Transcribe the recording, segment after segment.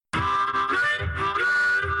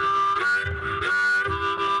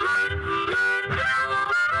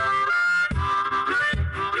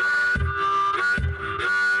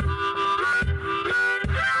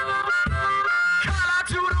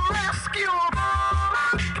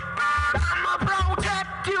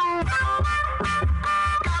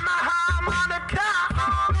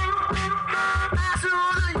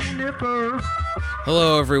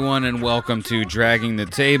Hello, everyone, and welcome to Dragging the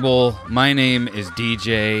Table. My name is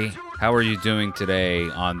DJ. How are you doing today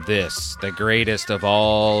on this, the greatest of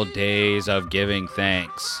all days of giving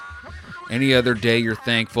thanks? Any other day you're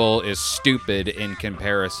thankful is stupid in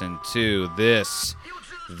comparison to this,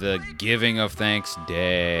 the Giving of Thanks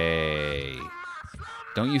Day.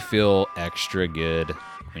 Don't you feel extra good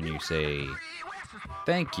when you say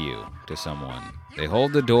thank you to someone? They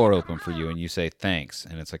hold the door open for you and you say thanks,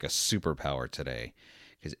 and it's like a superpower today.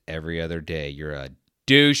 Because every other day you're a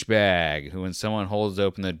douchebag who, when someone holds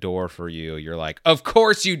open the door for you, you're like, of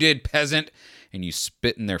course you did, peasant, and you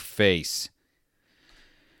spit in their face.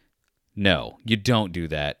 No, you don't do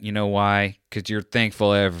that. You know why? Because you're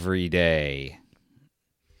thankful every day.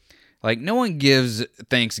 Like, no one gives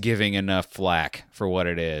Thanksgiving enough flack for what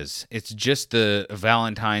it is. It's just the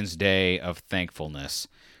Valentine's Day of thankfulness.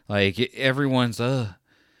 Like, everyone's, Valentine's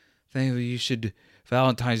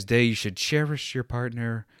Day, you should cherish your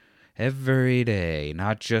partner every day,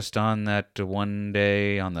 not just on that one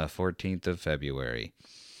day on the 14th of February.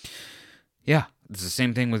 Yeah, it's the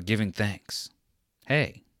same thing with giving thanks.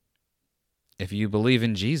 Hey, if you believe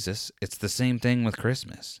in Jesus, it's the same thing with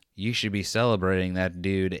Christmas. You should be celebrating that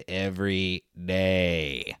dude every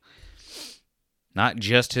day. Not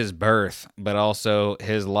just his birth, but also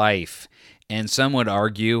his life. And some would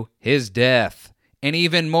argue his death. And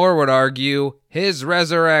even more would argue his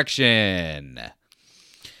resurrection.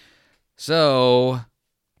 So,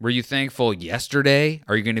 were you thankful yesterday?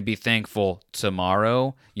 Are you going to be thankful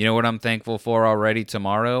tomorrow? You know what I'm thankful for already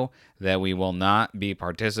tomorrow? That we will not be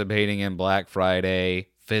participating in Black Friday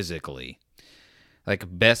physically.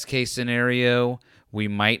 Like, best case scenario, we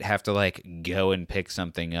might have to go and pick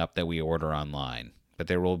something up that we order online. But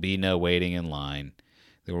there will be no waiting in line.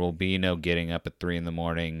 There will be no getting up at 3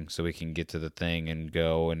 a.m. so we can get to the thing and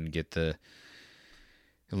go and get the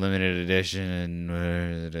limited edition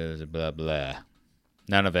and blah, blah.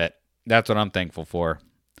 None of it. That's what I'm thankful for.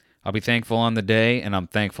 I'll be thankful on the day, and I'm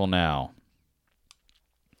thankful now.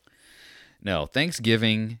 No,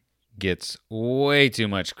 Thanksgiving gets way too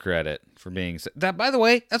much credit for being that. By the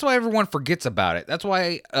way, that's why everyone forgets about it. That's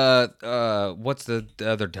why what's the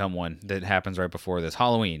other dumb one that happens right before this?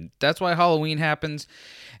 Halloween. That's why Halloween happens.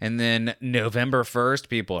 And then November 1st,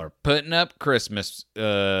 people are putting up Christmas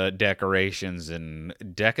decorations and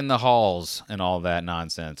decking the halls and all that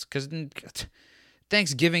nonsense. Because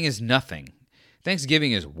Thanksgiving is nothing.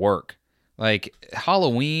 Thanksgiving is work. Like,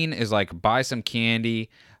 Halloween is like buy some candy,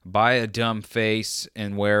 buy a dumb face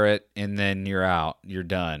and wear it, and then you're out. You're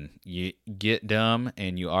done. You get dumb,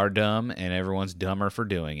 and you are dumb, and everyone's dumber for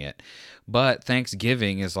doing it. But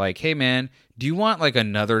Thanksgiving is like, hey, man, do you want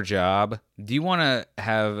another job? Do you want to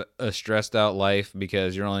have a stressed out life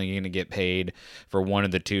because you're only going to get paid for one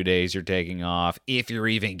of the 2 days you're taking off, if you're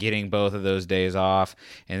even getting both of those days off,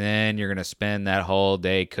 and then you're going to spend that whole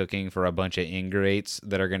day cooking for a bunch of ingrates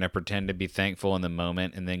that are going to pretend to be thankful in the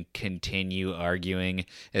moment and then continue arguing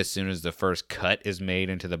as soon as the first cut is made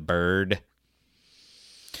into the bird?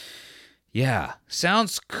 Yeah,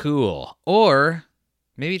 sounds cool. Or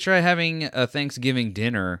maybe try having a Thanksgiving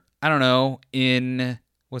dinner, I don't know, in,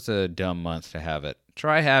 what's a dumb month to have it?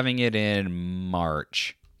 Try having it in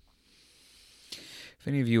March. If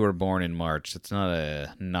any of you were born in March, it's not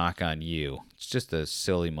a knock on you. It's just a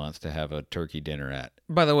silly month to have a turkey dinner at.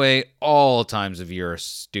 By the way, all times of year are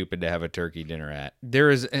stupid to have a turkey dinner at.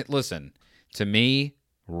 Listen, to me,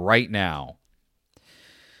 right now,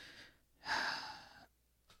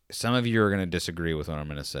 some of you are going to disagree with what I'm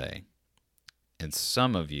going to say. And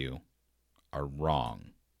some of you are wrong.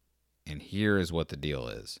 And here is what the deal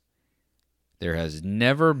is. There has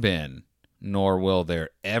never been, nor will there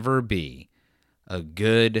ever be, a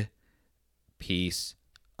good piece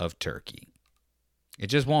of turkey. It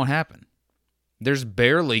just won't happen. There's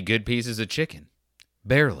barely good pieces of chicken.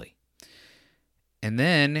 Barely. And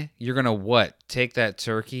then you're going to what? Take that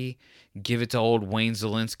turkey, give it to old Wayne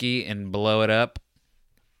Zielinski and blow it up?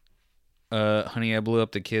 Honey, I Blew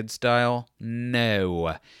Up the Kid style?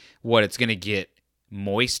 No. What, it's going to get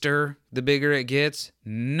moister the bigger it gets?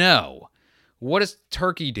 No. What does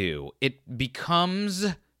turkey do? It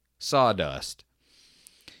becomes sawdust.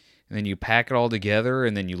 And then you pack it all together,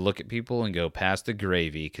 and then you look at people and go, pass the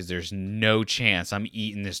gravy, because there's no chance I'm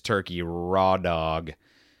eating this turkey raw dog.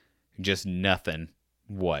 Just nothing.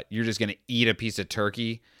 What? You're just going to eat a piece of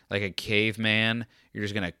turkey like a caveman? You're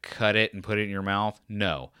just going to cut it and put it in your mouth?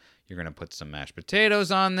 No. You're going to put some mashed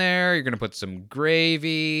potatoes on there. You're going to put some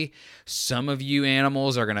gravy. Some of you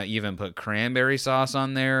animals are going to even put cranberry sauce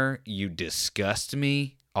on there. You disgust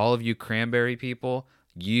me. All of you cranberry people,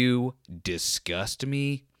 you disgust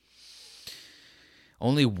me.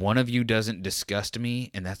 Only one of you doesn't disgust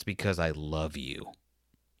me, and that's because I love you.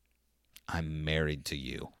 I'm married to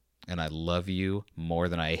you, and I love you more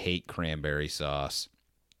than I hate cranberry sauce.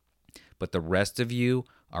 But the rest of you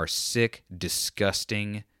are sick,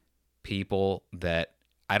 disgusting people that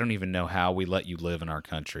I don't even know how we let you live in our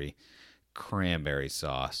country. Cranberry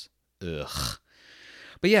sauce. Ugh.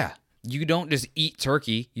 But yeah, you don't just eat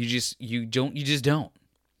turkey. You just don't.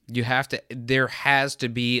 You have to. There has to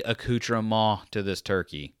be accoutrement to this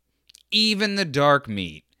turkey. Even the dark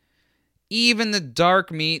meat. Even the dark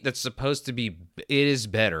meat that's supposed to be, it is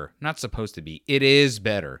better. Not supposed to be. It is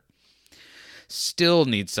better. Still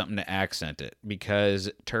needs something to accent it because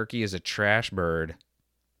turkey is a trash bird.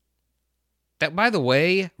 That, by the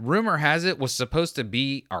way, rumor has it, was supposed to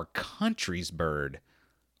be our country's bird.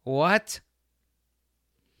 What?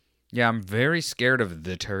 Yeah, I'm very scared of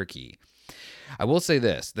the turkey. I will say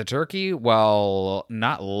this. The turkey, while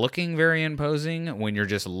not looking very imposing, when you're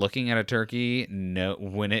just looking at a turkey,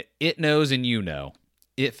 when it knows and you know,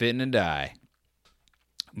 it fitting to die.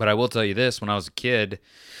 But I will tell you this, when I was a kid,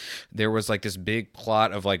 there was like this big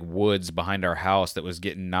plot of like woods behind our house that was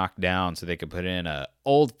getting knocked down so they could put in a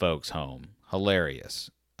old folks home. Hilarious.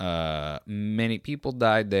 Many people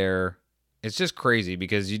died there. It's just crazy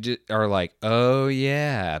because you just are like, oh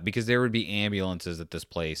yeah, because there would be ambulances at this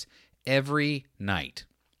place every night.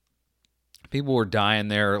 People were dying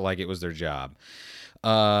there like it was their job.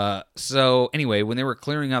 So anyway, when they were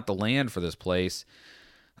clearing out the land for this place,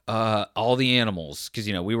 all the animals, because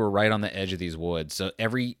we were right on the edge of these woods, so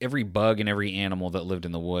every bug and every animal that lived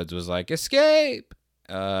in the woods was like, escape,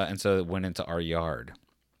 and so it went into our yard.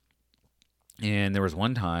 And there was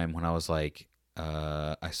one time when I was like,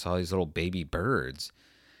 I saw these little baby birds,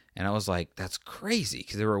 and I was like, that's crazy,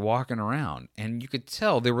 because they were walking around, and you could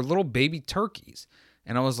tell they were little baby turkeys,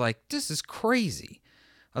 and I was like, this is crazy.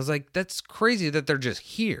 I was like, that's crazy that they're just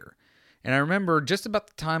here. And I remember just about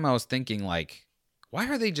the time I was thinking, like, why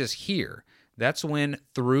are they just here? That's when,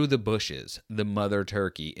 through the bushes, the mother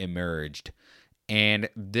turkey emerged. And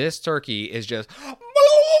this turkey is just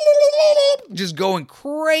going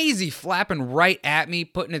crazy, flapping right at me,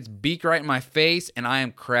 putting its beak right in my face, and I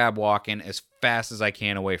am crab walking as fast as I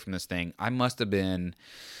can away from this thing. I must have been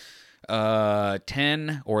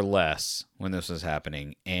 10 or less when this was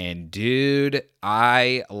happening. And dude,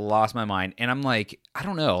 I lost my mind. And I'm like, I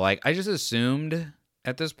don't know, like I just assumed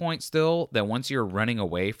at this point still that once you're running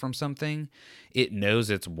away from something, it knows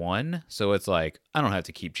it's won. So it's like, I don't have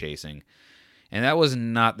to keep chasing. And that was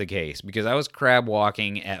not the case because I was crab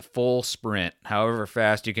walking at full sprint, however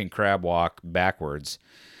fast you can crab walk backwards.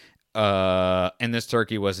 And this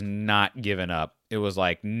turkey was not giving up. It was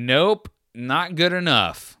like, nope, not good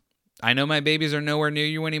enough. I know my babies are nowhere near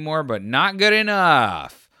you anymore, but not good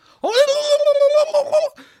enough.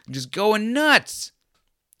 Just going nuts.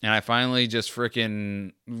 And I finally just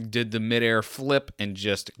freaking did the midair flip and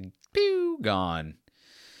just, pew, gone.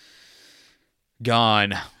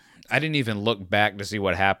 Gone. I didn't even look back to see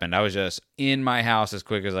what happened. I was just in my house as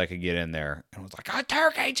quick as I could get in there. And I was like, a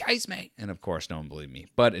turkey chased me. And of course, no one believed me.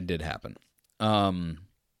 But it did happen. And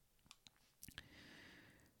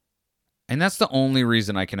that's the only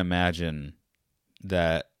reason I can imagine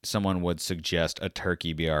that someone would suggest a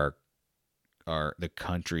turkey be the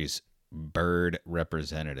country's bird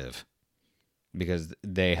representative, because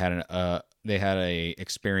they had a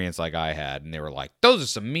experience like I had, and they were like, those are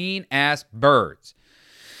some mean ass birds.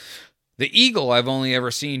 The eagle I've only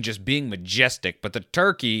ever seen just being majestic, but the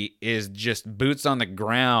turkey is just boots on the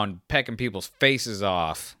ground, pecking people's faces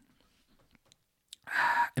off.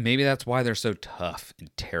 And maybe that's why they're so tough and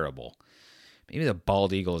terrible. Maybe the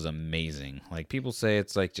bald eagle is amazing. Like people say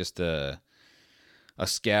it's like just a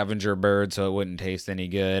scavenger bird so it wouldn't taste any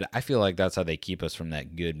good. I feel like that's how they keep us from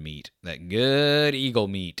that good meat. That good eagle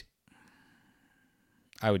meat.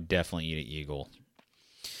 I would definitely eat an eagle.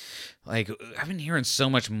 Like, I've been hearing so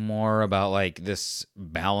much more about like this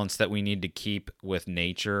balance that we need to keep with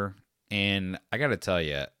nature. And I got to tell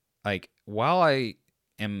you, like, while I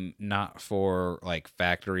am not for like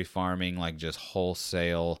factory farming, like just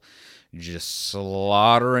wholesale, just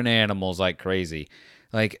slaughtering animals like crazy,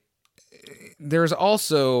 like, there's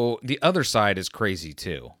also the other side is crazy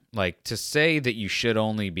too. Like to say that you should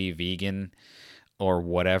only be vegan or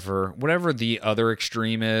whatever the other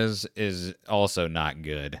extreme is also not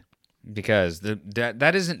good, because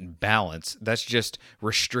that isn't balance. That's just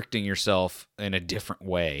restricting yourself in a different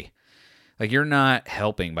way. Like you're not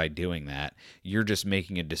helping by doing that. You're just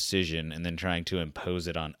making a decision and then trying to impose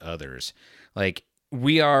it on others. Like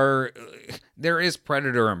there is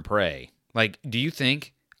predator and prey. Like, do you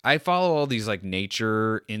think I follow all these like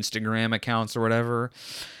nature Instagram accounts or whatever,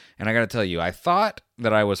 And I got to tell you, I thought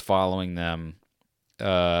that I was following them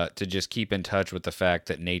to just keep in touch with the fact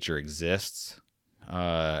that nature exists,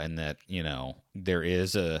 and that, there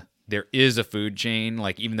is a food chain.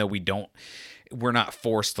 Like, even though we're not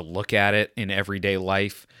forced to look at it in everyday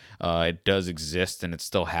life, it does exist and it's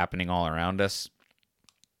still happening all around us.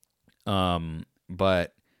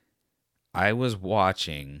 But I was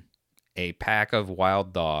watching a pack of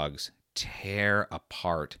wild dogs tear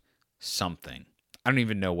apart something. I don't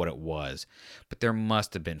even know what it was, but there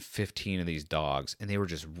must have been 15 of these dogs, and they were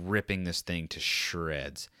just ripping this thing to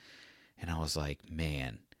shreds. And I was like,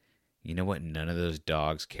 man, you know what none of those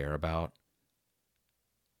dogs care about?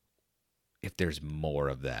 If there's more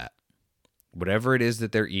of that. Whatever it is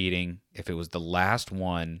that they're eating, if it was the last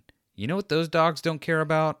one, you know what those dogs don't care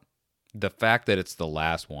about? The fact that it's the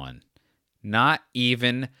last one. Not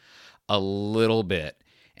even a little bit.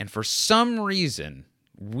 And for some reason,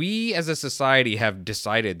 we as a society have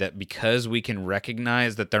decided that because we can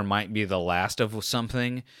recognize that there might be the last of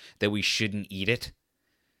something, that we shouldn't eat it,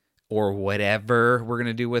 or whatever we're going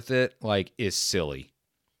to do with it, is silly.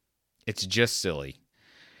 It's just silly.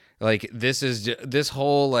 This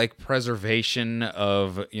whole preservation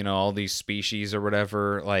of, all these species or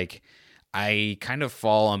whatever, I kind of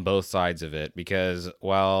fall on both sides of it, because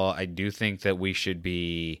while I do think that we should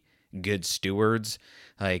be good stewards,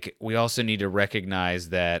 we also need to recognize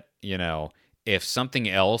that, if something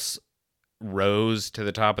else rose to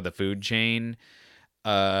the top of the food chain,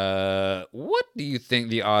 what do you think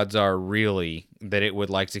the odds are really that it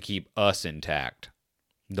would like to keep us intact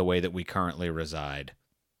the way that we currently reside?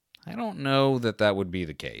 I don't know that that would be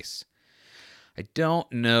the case. I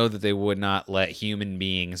don't know that they would not let human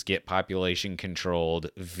beings get population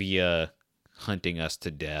controlled via hunting us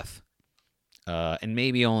to death, and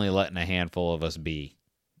maybe only letting a handful of us be.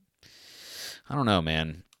 I don't know,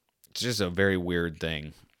 man. It's just a very weird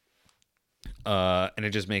thing. And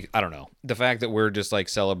it just makes, I don't know. The fact that we're just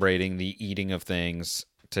celebrating the eating of things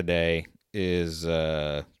today is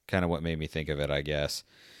kind of what made me think of it, I guess.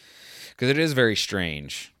 Because it is very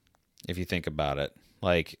strange if you think about it.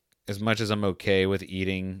 As much as I'm okay with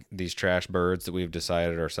eating these trash birds that we've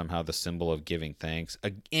decided are somehow the symbol of giving thanks,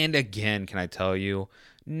 and again, can I tell you,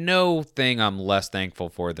 no thing I'm less thankful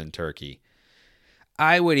for than turkey.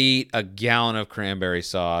 I would eat a gallon of cranberry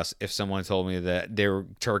sauce if someone told me that their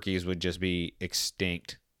turkeys would just be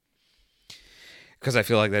extinct. Because I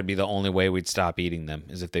feel like that'd be the only way we'd stop eating them,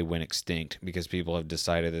 is if they went extinct, because people have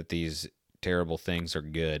decided that these terrible things are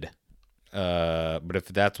good. But if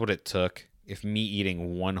that's what it took, if me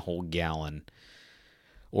eating one whole gallon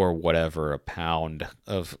or whatever, a pound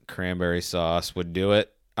of cranberry sauce would do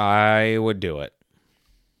it, I would do it.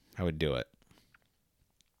 I would do it.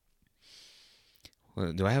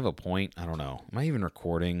 Do I have a point? I don't know. Am I even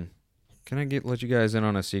recording? Can I let you guys in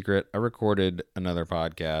on a secret? I recorded another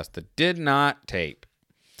podcast that did not tape.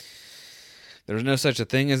 There's no such a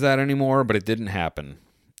thing as that anymore, but it didn't happen.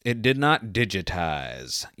 It did not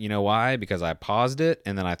digitize. You know why? Because I paused it,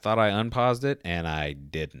 and then I thought I unpaused it, and I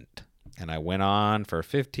didn't. And I went on for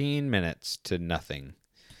 15 minutes to nothing.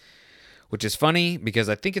 Which is funny, because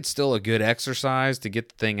I think it's still a good exercise to get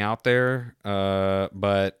the thing out there.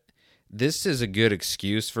 But this is a good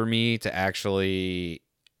excuse for me to actually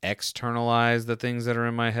externalize the things that are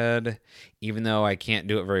in my head, even though I can't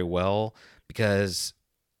do it very well, because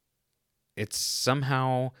it's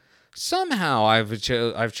somehow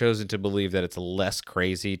I've chosen to believe that it's less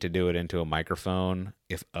crazy to do it into a microphone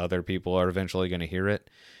if other people are eventually going to hear it.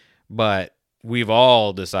 But we've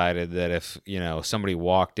all decided that if, somebody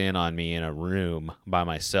walked in on me in a room by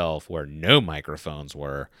myself where no microphones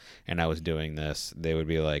were and I was doing this, they would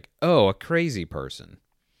be like, oh, a crazy person.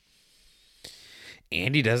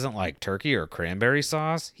 Andy doesn't like turkey or cranberry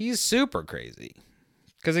sauce? He's super crazy.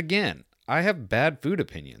 Because again, I have bad food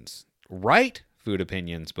opinions. Right food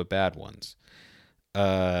opinions, but bad ones.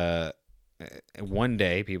 One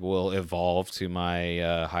day, people will evolve to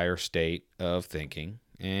my higher state of thinking,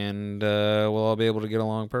 and we'll all be able to get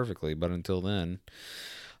along perfectly. But until then,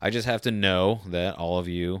 I just have to know that all of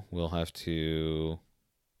you will have to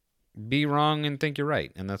be wrong and think you're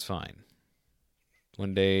right, and that's fine.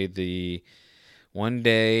 One day, the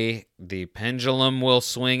pendulum will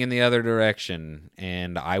swing in the other direction,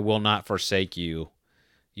 and I will not forsake you,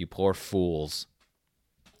 you poor fools.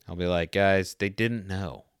 I'll be like, guys, they didn't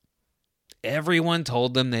know. Everyone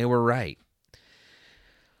told them they were right.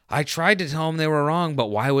 I tried to tell them they were wrong, but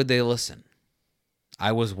why would they listen?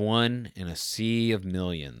 I was one in a sea of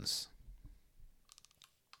millions.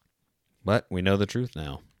 But we know the truth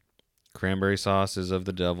now. Cranberry sauce is of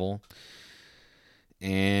the devil,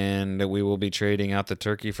 and we will be trading out the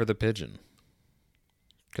turkey for the pigeon.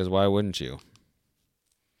 Because why wouldn't you?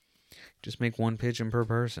 Just make one pigeon per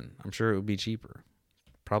person. I'm sure it would be cheaper.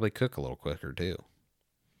 Probably cook a little quicker, too.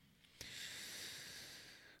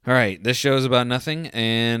 All right, this show is about nothing,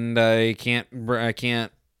 and I can't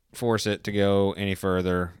force it to go any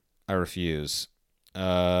further. I refuse.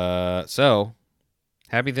 So,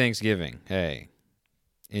 happy Thanksgiving. Hey,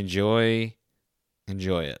 enjoy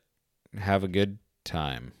it. Have a good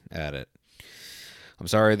time at it. I'm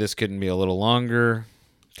sorry this couldn't be a little longer,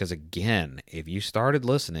 because again, if you started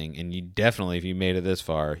listening, and if you made it this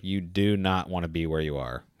far, you do not want to be where you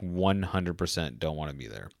are. 100% don't want to be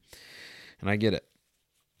there. And I get it.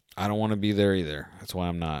 I don't want to be there either. That's why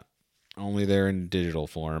I'm not. Only there in digital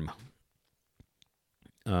form.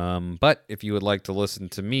 But if you would like to listen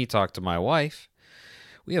to me talk to my wife,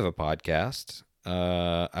 we have a podcast.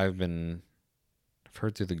 I've heard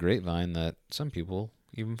through the grapevine that some people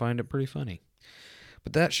even find it pretty funny.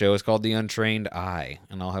 But that show is called The Untrained Eye,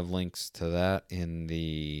 and I'll have links to that in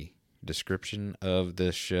the description of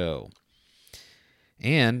this show.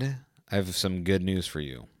 And I have some good news for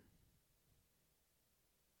you.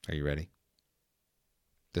 Are you ready?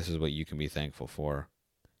 This is what you can be thankful for.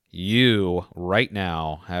 You, right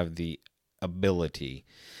now, have the ability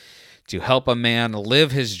to help a man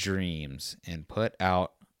live his dreams and put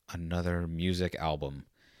out another music album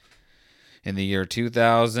in the year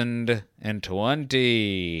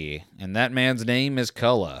 2020. And that man's name is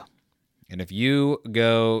Cullah. And if you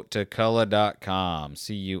go to Cullah.com,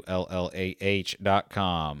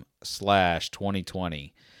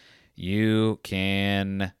 CULLAH.com/2020, you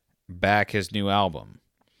can back his new album.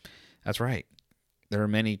 That's right. There are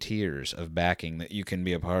many tiers of backing that you can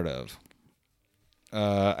be a part of.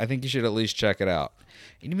 I think you should at least check it out.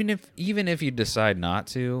 Even if you decide not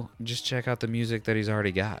to, just check out the music that he's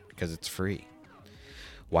already got, because it's free.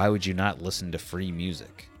 Why would you not listen to free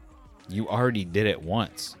music? You already did it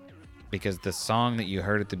once, because the song that you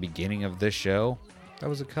heard at the beginning of this show, that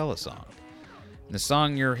was a Cullah song. And the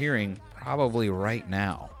song you're hearing probably right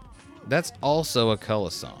now, that's also a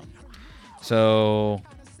Cullah song. So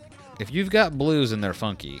if you've got blues and they're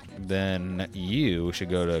funky, then you should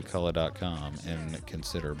go to Cullah.com and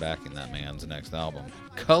consider backing that man's next album,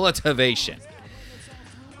 Cullah-tivation.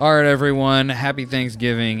 All right, everyone. Happy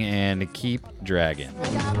Thanksgiving and keep dragging.